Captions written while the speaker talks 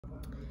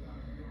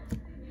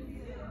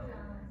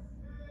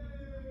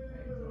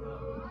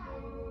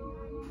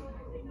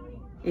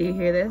You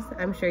hear this?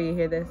 I'm sure you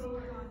hear this.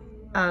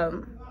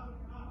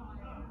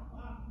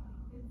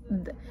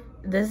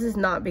 This is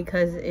not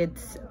because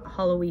it's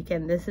Halloween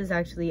weekend. This is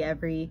actually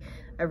every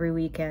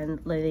weekend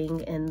living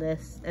in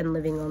this and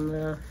living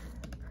on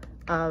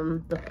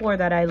the floor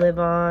that I live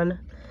on.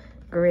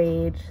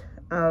 Great.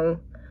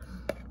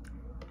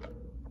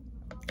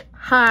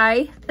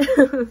 Hi.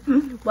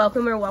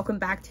 welcome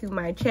back to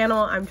my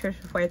channel. I'm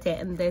Fuerte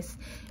and this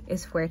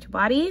is Fuerte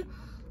Body.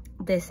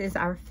 This is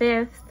our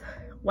 5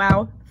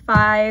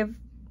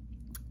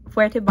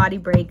 Fuerte Body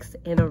breaks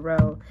in a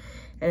row,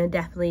 and it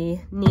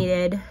definitely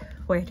needed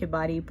Fuerte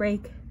Body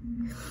break.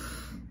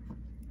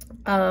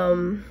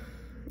 I'm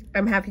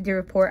happy to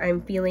report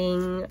I'm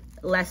feeling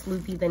less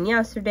loopy than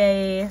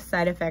yesterday.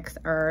 Side effects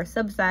are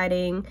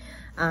subsiding.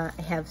 I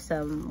have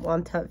some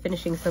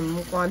finishing some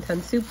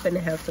wonton soup, and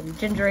I have some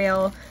ginger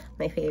ale,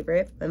 my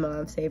favorite, my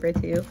mom's favorite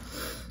too.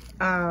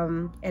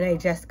 And I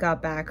just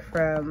got back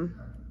from,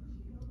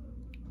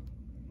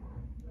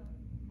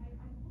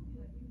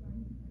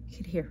 you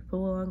could hear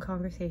full-on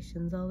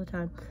conversations all the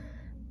time.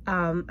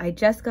 I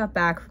just got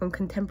back from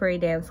contemporary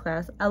dance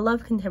class. I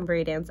love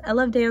contemporary dance. I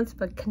love dance,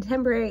 but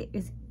contemporary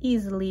is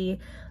easily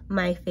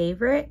my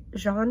favorite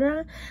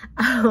genre.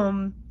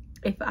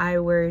 If I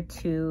were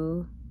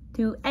to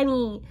do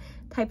any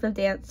type of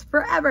dance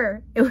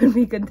forever, it would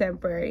be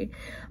contemporary.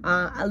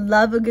 I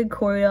love a good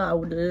choreo. I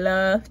would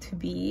love to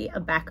be a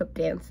backup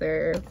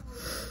dancer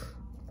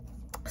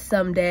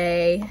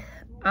someday.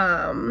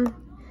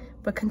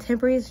 But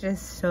contemporary is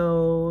just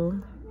so,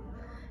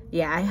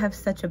 yeah, I have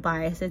such a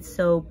bias. It's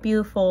so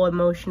beautiful,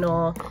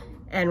 emotional,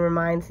 and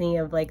reminds me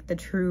of like the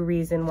true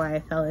reason why I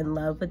fell in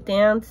love with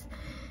dance.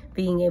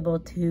 Being able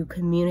to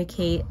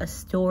communicate a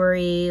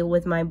story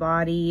with my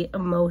body,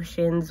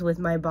 emotions with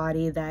my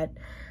body that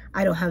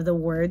I don't have the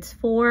words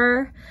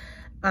for.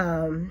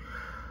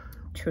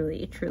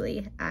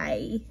 Truly,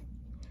 I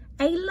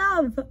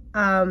love.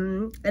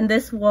 And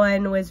this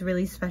one was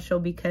really special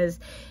because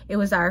it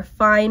was our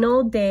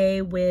final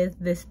day with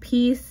this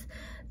piece.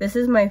 This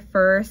is my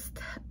first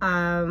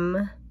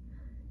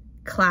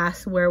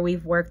class where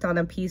we've worked on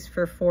a piece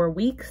for 4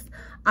 weeks.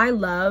 I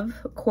love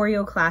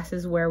choreo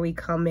classes where we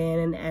come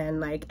in and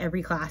like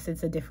every class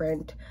it's a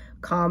different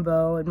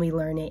combo and we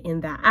learn it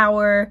in that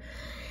hour,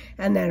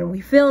 and then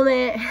we film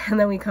it, and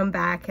then we come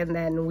back and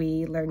then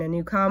we learn a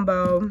new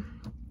combo.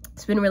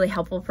 It's been really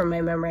helpful for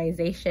my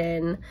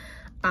memorization,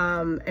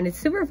 and it's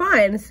super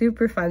fun,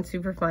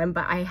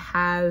 but I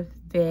have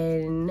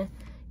been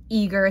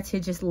eager to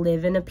just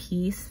live in a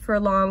piece for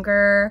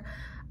longer,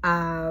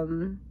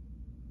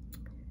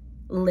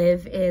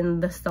 live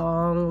in the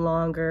song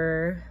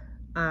longer,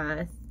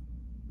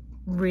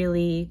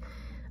 really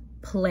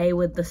play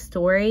with the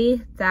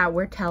story that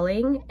we're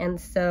telling. And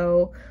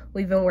so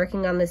we've been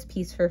working on this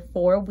piece for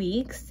 4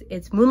 weeks.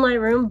 It's Moonlight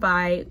Room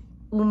by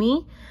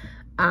Umi,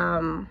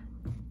 and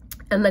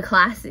the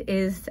class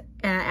is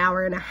an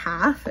hour and a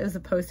half as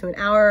opposed to an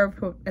hour,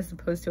 as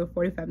opposed to a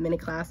 45-minute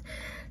class.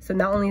 So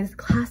not only is the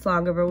class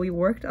longer, but we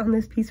worked on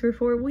this piece for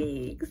 4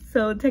 weeks.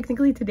 So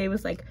technically today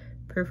was like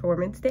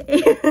performance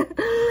day.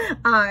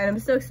 And I'm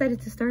so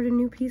excited to start a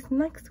new piece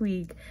next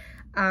week.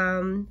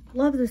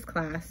 Love this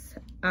class.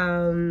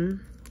 And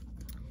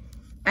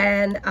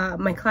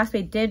my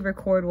classmate did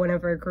record one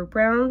of our group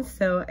rounds,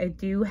 so I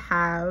do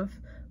have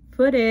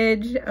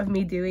footage of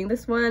me doing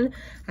this one.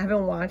 I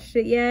haven't watched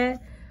it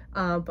yet,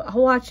 but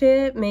I'll watch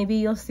it. Maybe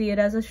you'll see it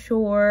as a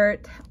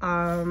short.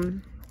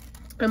 I'm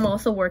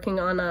also working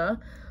on a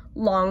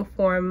long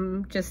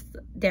form just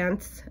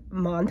dance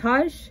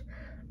montage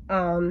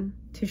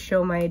to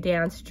show my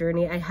dance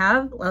journey. I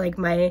have like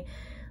my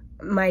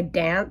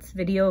dance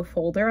video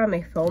folder on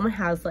my phone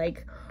has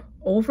like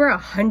over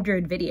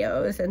 100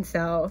 videos, and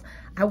so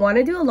I want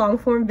to do a long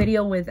form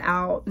video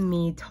without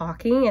me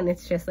talking, and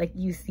it's just like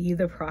you see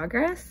the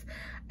progress.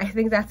 I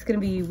think that's going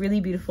to be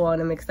really beautiful,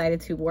 and I'm excited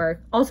to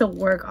work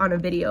on a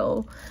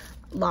video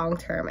long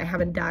term. I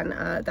haven't done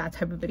that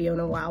type of video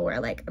in a while where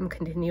like I'm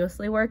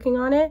continuously working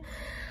on it.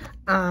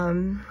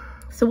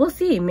 So we'll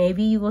see.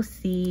 Maybe you will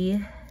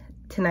see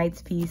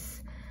tonight's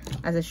piece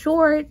as a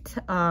short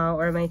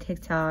or my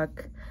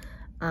TikTok,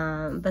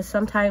 but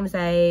sometimes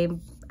I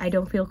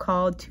don't feel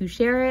called to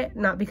share it,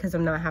 not because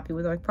I'm not happy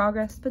with my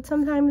progress, but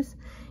sometimes,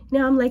 you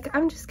know, I'm like,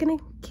 I'm just gonna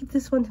keep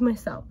this one to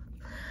myself.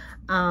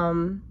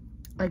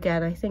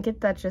 Again, I think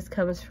that just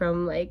comes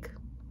from like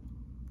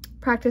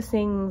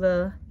practicing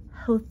the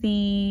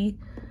healthy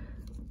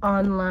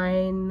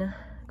online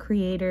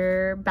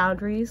creator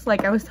boundaries,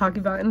 like I was talking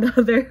about in the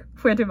other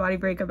Fuerte Body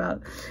break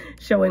about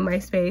showing my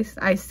space.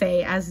 I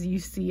say, as you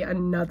see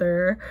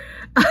another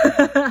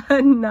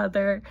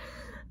another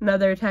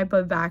type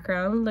of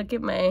background. Look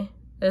at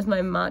there's my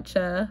iced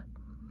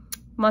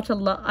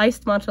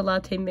matcha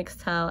latte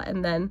mixtile,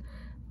 and then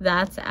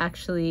that's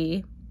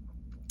actually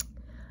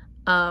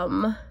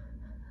the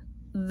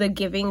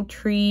Giving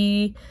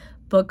Tree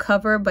book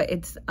cover, but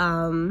it's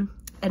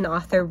an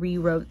author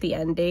rewrote the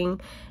ending,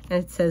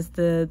 and it says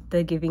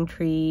the Giving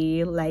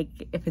Tree,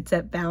 like if it's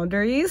at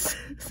boundaries.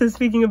 So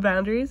speaking of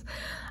boundaries,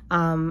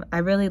 I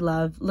really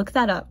love, look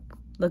that up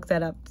look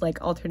that up,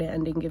 like alternate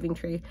ending Giving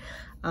Tree.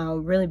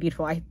 Really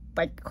beautiful. I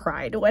like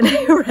cried when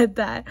I read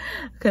that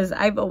because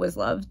I've always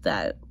loved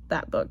that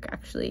book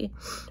actually,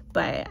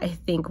 but I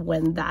think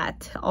when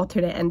that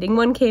alternate ending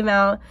one came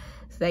out,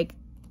 it's like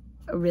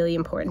a really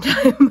important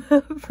time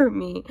for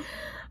me.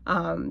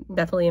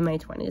 Definitely in my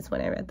 20s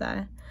when I read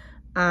that.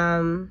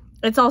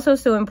 It's also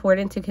so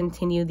important to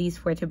continue these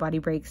Fuerte body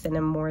breaks, and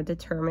I'm more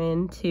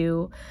determined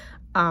to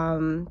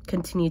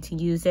continue to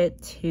use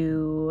it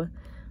to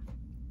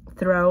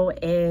throw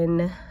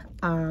in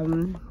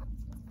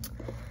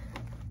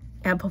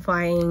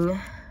amplifying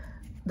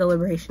the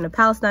liberation of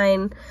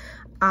Palestine.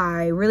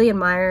 I really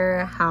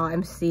admire how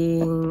I'm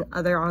seeing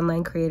other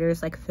online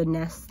creators like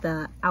finesse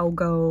the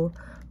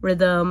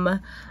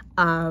algorithm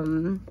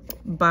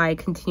by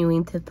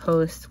continuing to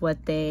post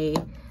what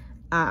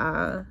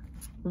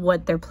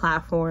their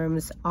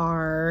platforms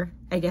are,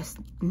 I guess,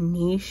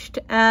 niched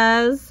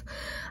as,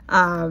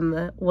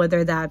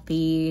 whether that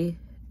be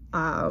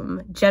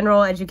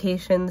general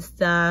education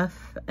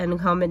stuff and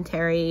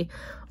commentary,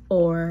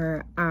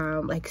 or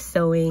like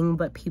sewing,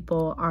 but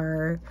people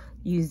are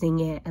using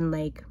it and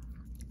like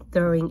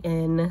throwing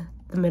in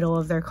the middle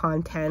of their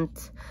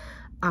content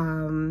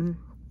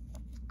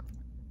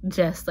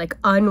just like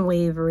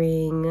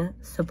unwavering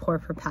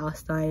support for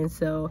Palestine.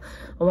 So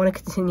I want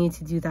to continue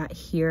to do that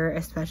here,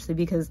 especially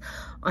because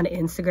on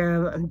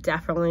Instagram I'm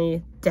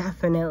definitely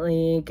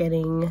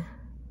getting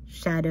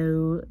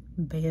shadow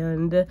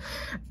banned.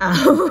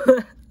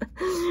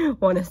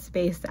 Want to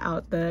space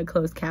out the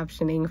closed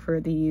captioning for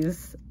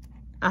these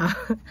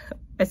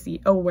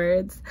SEO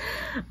words.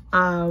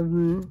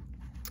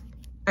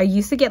 I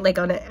used to get like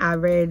on an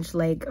average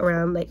like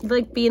around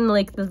like being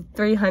like the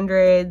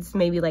 300s,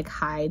 maybe like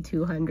high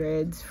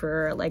 200s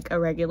for like a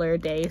regular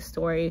day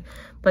story.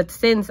 But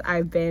since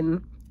I've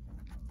been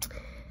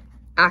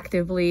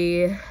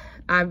actively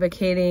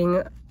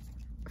advocating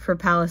for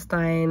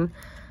Palestine,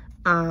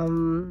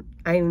 I'm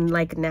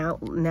like now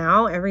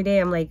every day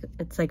I'm like,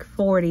 it's like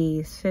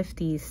 40s,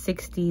 50s,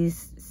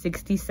 60s,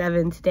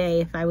 67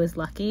 today if I was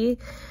lucky.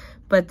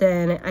 But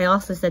then I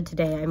also said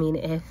today, I mean,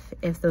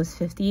 if those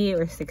 50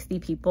 or 60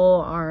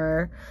 people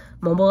are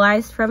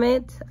mobilized from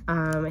it,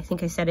 I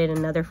think I said it in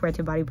another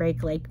Fuerte body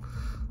break, like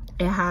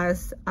it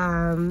has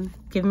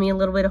given me a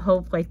little bit of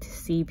hope, like to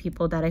see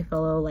people that I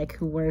follow, like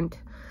who weren't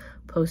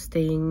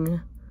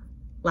posting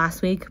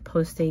last week,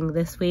 posting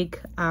this week.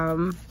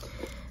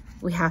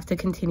 We have to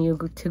continue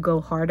to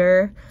go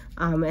harder,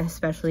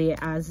 especially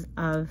as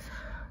of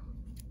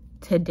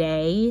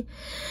today.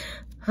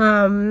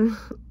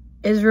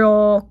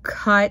 Israel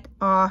cut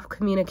off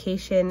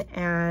communication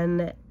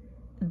and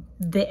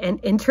the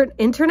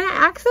internet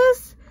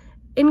access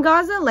in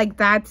Gaza. Like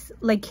that's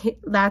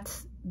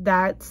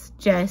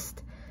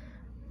just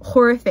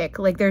horrific.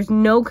 Like there's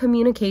no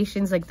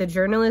communications. Like the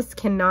journalists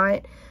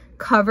cannot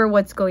cover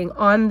what's going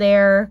on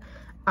there,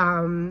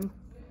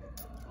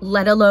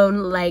 let alone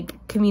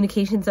like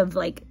communications of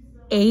like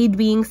aid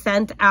being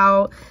sent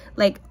out,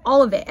 like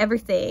all of it,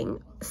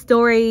 everything,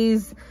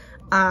 stories.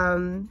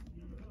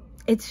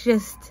 It's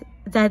just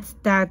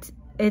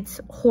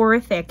it's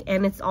horrific.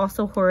 And it's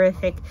also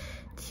horrific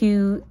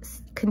to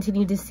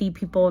continue to see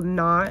people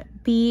not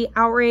be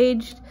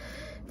outraged.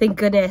 Thank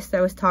goodness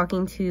I was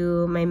talking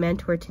to my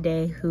mentor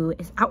today, who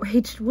is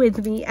outraged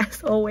with me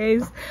as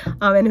always,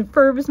 and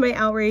affirms my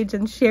outrage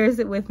and shares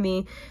it with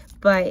me.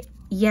 But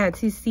yeah,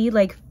 to see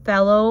like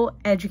fellow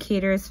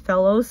educators,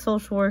 fellow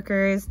social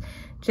workers,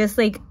 just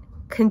like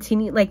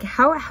continue, like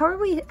how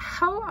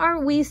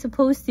are we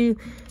supposed to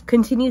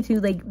continue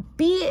to like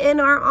be in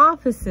our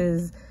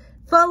offices,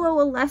 follow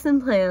a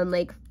lesson plan,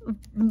 like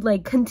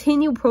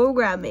continue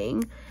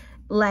programming,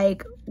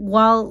 like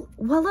while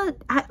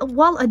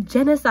a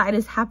genocide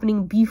is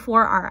happening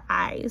before our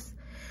eyes,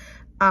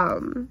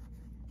 and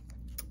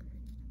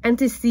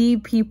to see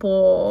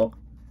people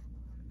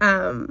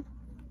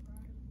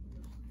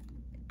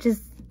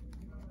just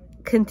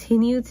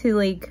continue to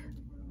like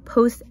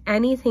post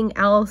anything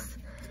else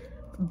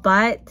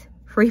but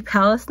free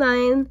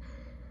Palestine.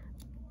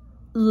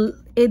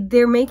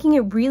 They're making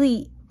it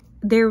really,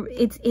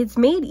 it's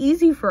made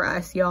easy for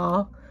us,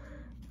 y'all.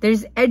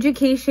 There's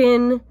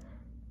education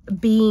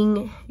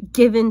being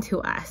given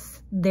to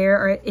us.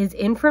 There is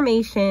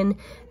information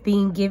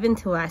being given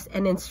to us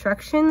and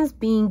instructions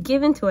being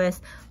given to us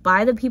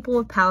by the people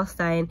of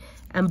Palestine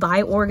and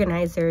by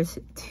organizers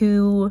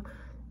to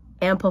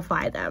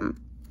amplify them,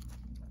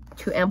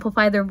 to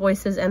amplify their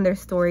voices and their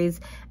stories,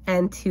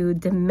 and to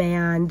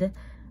demand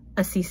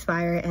a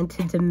ceasefire, and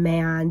to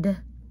demand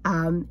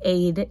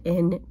aid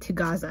into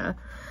Gaza,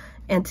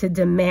 and to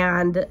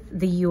demand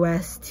the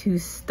US to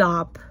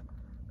stop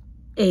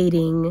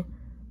aiding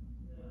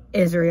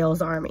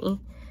Israel's army.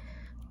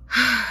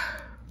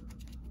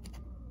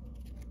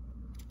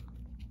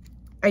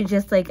 I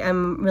just like,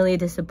 I'm really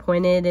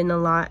disappointed in a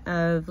lot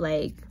of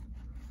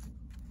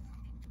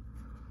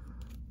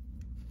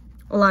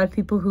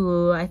people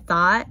who I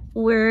thought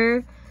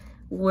were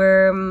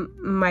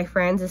my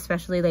friends,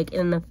 especially like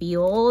in the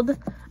field.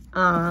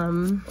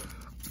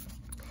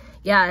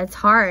 yeah, it's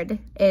hard,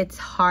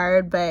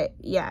 but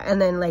yeah.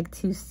 And then like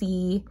to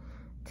see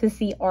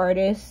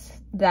artists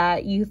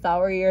that you thought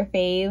were your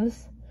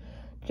faves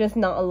just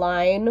not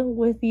align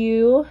with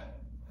you,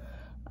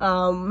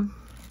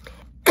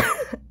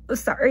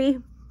 sorry,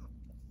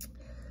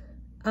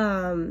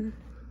 and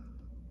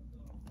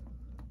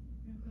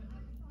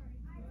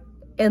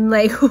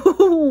like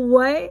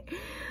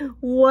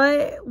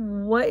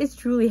what is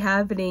truly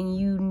happening?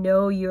 You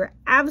know, you're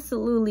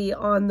absolutely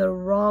on the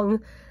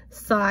wrong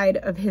side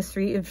of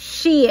history. If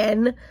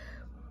Shein,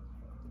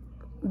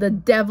 the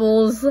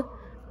devil's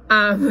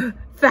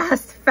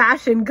fast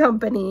fashion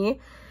company,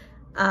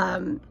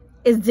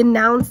 is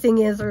denouncing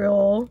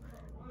Israel,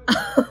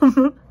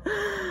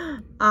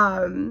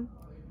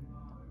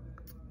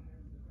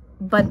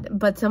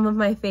 but some of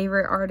my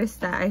favorite artists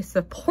that I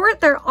support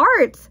their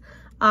art,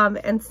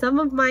 and some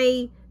of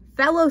my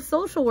fellow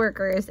social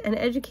workers and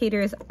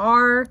educators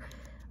are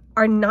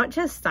not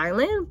just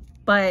silent,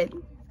 but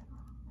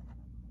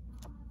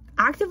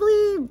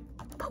actively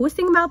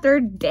posting about their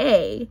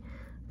day,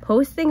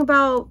 posting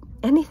about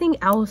anything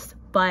else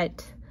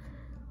but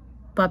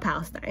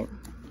Palestine.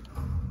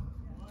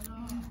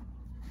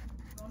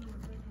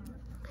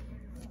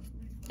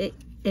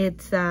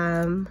 It's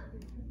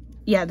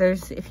yeah,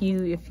 there's, if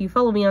you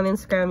follow me on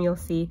Instagram, you'll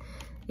see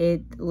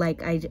it.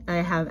 Like I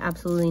have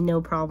absolutely no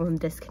problem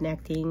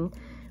disconnecting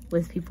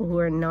with people who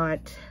are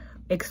not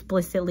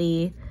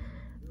explicitly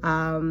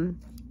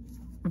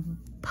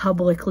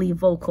publicly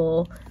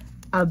vocal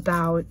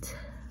about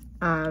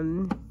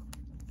the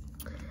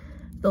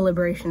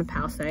liberation of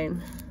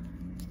Palestine.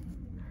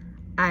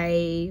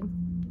 I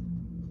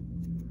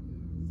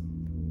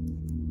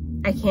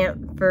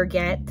can't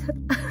forget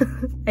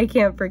I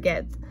can't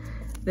forget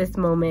this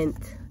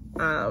moment,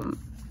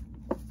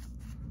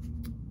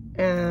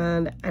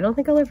 and I don't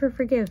think I'll ever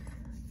forgive.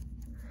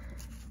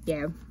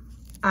 Yeah.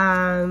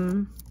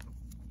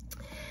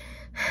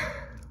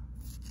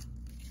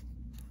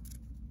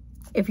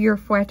 If you're a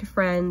Fuerte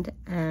friend,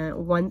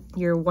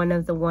 you're one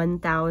of the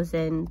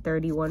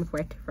 1,031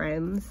 Fuerte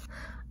friends,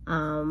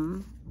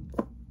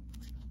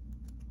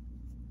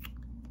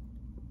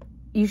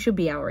 you should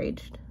be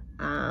outraged.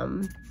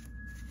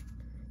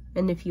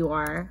 And if you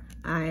are,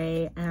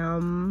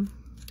 I'm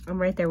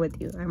right there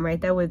with you. I'm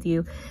right there with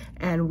you,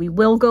 and we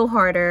will go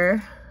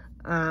harder.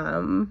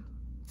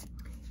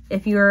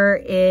 If you're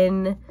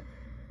in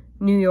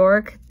New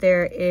York,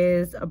 there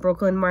is a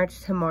Brooklyn March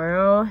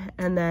tomorrow,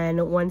 and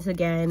then once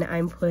again,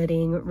 I'm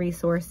putting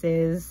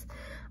resources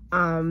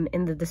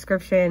in the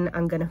description.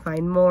 I'm gonna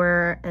find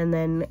more and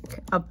then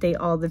update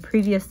all the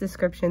previous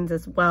descriptions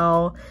as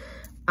well.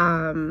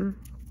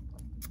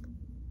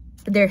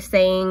 They're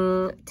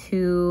saying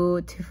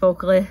to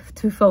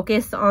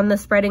focus on the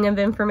spreading of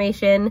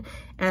information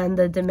and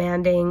the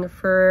demanding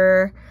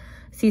for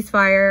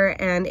ceasefire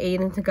and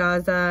aid into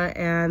Gaza,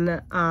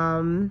 and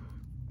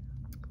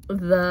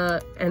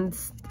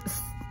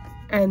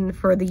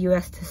for the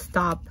US to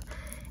stop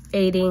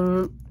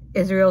aiding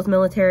Israel's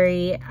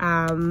military.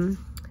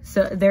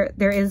 So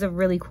there is a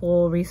really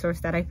cool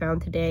resource that I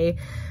found today.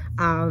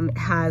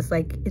 Has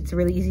like, it's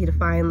really easy to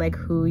find like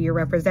who your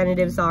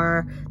representatives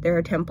are. There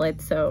are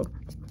templates, so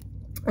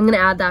I'm gonna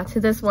add that to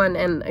this one,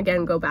 and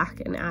again go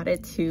back and add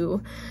it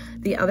to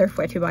the other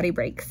Fuerte Body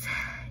breaks.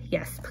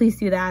 Yes, please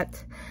do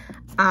that.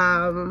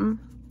 And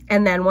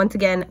then once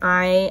again,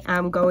 I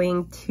am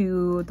going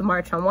to the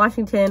March on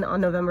Washington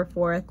on November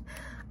 4th.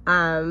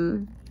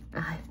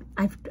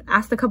 I've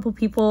asked a couple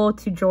people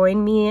to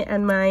join me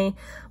and my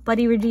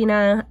buddy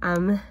Regina.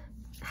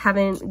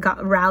 Haven't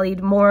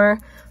rallied more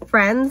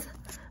friends,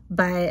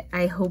 but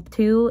I hope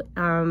to.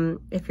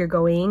 If you're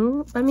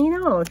going, let me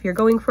know. If you're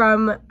going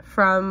from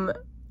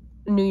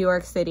New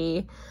York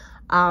City,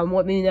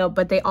 let me know.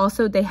 But they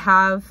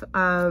have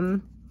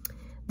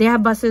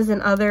buses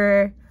in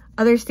other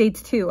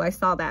states too. I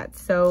saw that,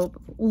 so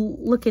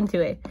look into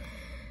it.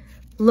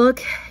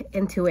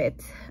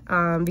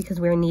 Because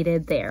we're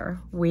needed there.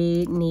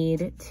 We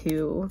need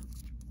to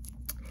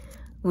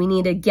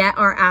get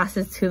our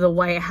asses to the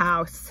White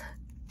House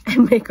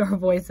and make our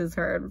voices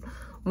heard.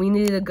 We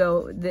need to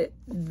go. The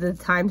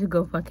time to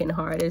go fucking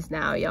hard is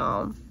now,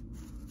 y'all.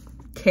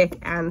 Kick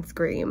and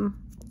scream.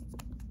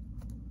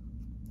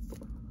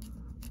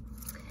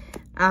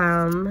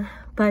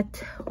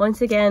 But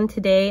once again,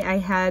 today I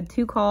had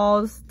 2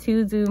 calls,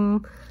 2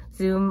 Zoom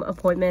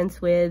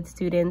appointments with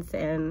students,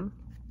 and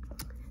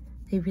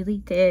they really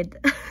did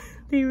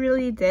they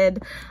really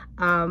did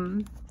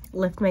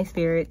lift my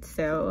spirits.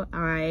 So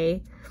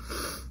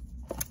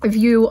if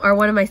you are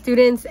one of my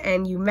students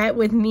and you met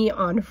with me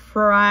on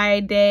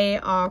Friday,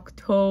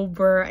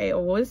 October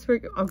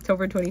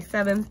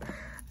 27th,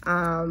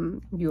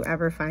 you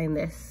ever find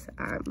this,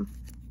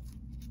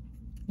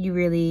 you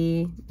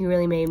really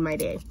made my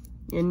day,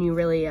 and you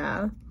really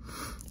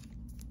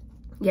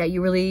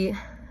you really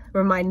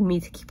reminded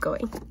me to keep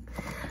going.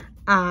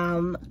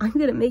 I'm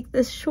gonna make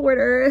this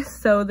shorter.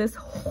 So this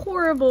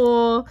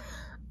horrible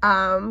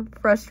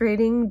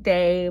frustrating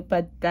day,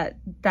 but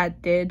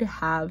that did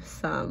have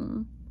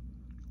some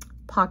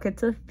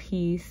pockets of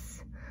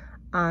peace.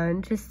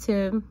 just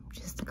to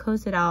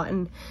close it out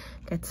and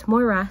get some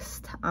more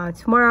rest.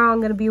 Tomorrow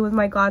I'm gonna be with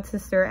my god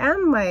sister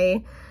and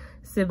my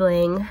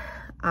sibling,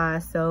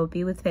 so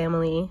be with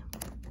family.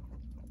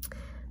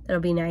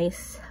 That'll be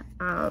nice.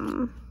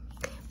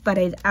 But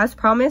as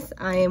promised,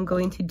 I am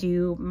going to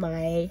do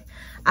my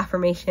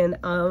affirmation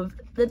of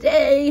the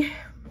day.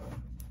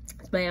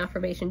 It's my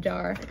affirmation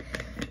jar.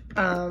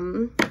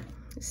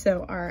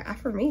 So our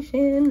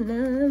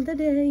affirmation of the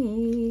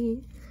day.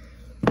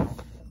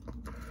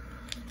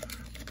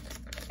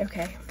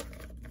 Okay.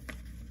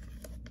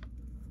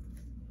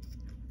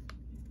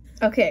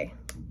 Okay.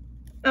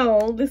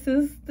 Oh, this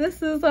is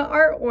an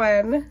art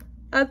one,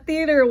 a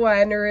theater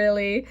one,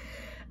 really.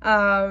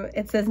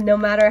 It says, no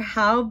matter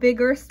how big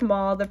or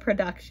small the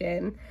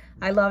production,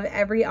 I love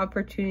every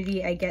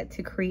opportunity I get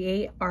to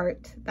create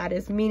art that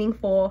is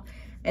meaningful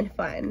and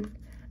fun.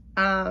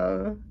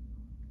 I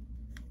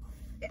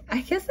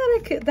guess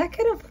that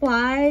could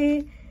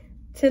apply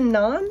to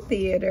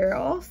non-theater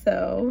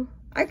also.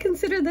 I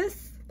consider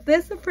this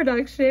a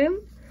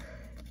production.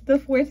 The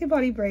Fuerte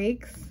body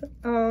breaks.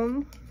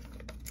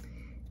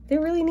 They're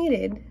really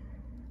needed,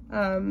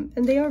 and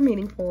they are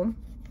meaningful,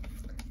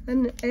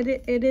 and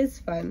it is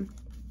fun,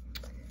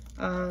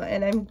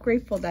 and I'm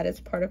grateful that it's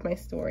part of my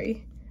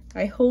story.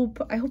 I hope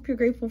you're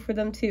grateful for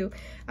them too.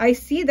 I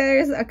see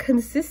there's a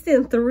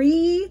consistent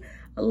 3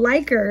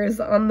 likers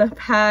on the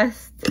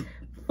past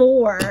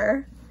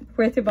 4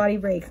 Fuerte body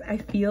breaks. I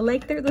feel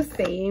like they're the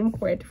same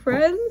Fuerte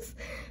friends,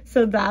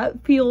 so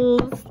that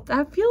feels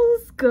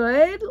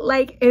good.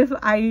 Like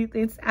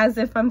it's as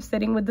if I'm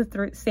sitting with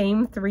the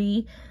same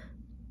 3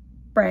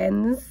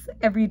 friends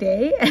every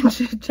day and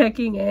just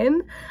checking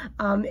in.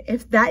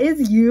 If that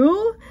is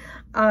you,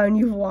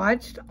 you've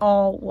watched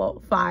all,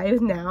 well,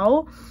 5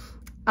 now.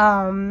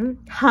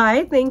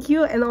 Hi, thank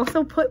you. And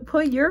also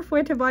put your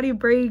Fuerte body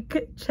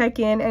break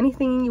check-in,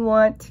 anything you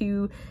want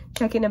to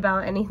check in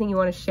about, anything you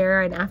want to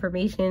share, an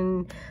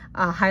affirmation,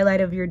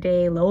 highlight of your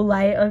day, low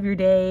light of your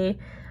day.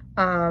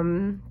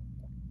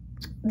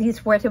 These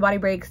Fuerte body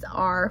breaks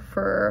are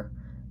for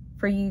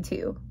you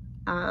too.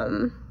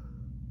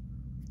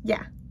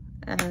 Yeah.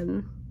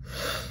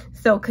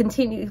 So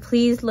continue,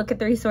 please look at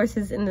the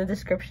resources in the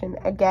description.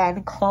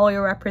 Again, call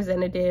your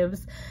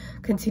representatives,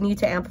 continue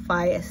to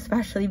amplify,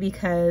 especially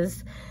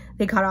because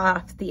they got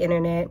off the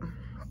internet.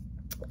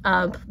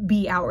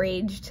 Be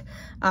outraged,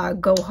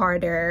 go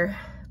harder,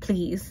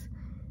 please.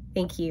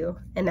 Thank you,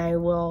 and I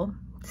will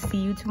see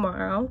you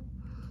tomorrow.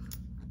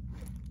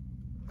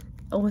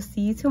 I will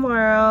see you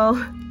tomorrow.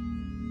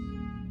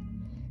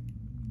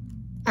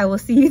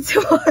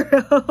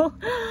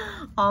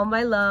 All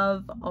my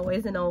love,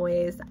 always and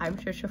always. I'm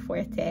Trisha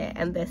Fuerte,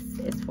 and this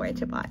is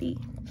Fuerte Body.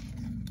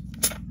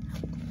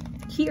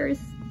 Cheers.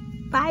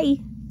 Bye.